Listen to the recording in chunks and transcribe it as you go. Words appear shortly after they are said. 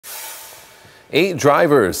8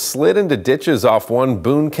 drivers slid into ditches off one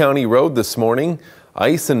Boone County road this morning.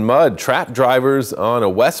 Ice and mud trapped drivers on a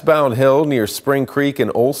westbound hill near Spring Creek and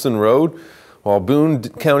Olson Road. While Boone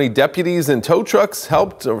County deputies and tow trucks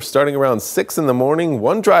helped starting around 6 in the morning,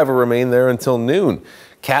 one driver remained there until noon.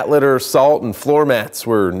 Cat litter, salt, and floor mats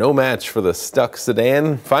were no match for the stuck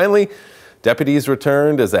sedan. Finally, deputies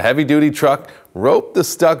returned as a heavy-duty truck roped the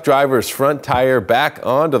stuck driver's front tire back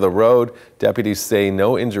onto the road. Deputies say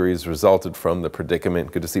no injuries resulted from the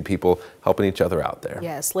predicament. Good to see people helping each other out there.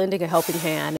 Yes, lending a helping hand.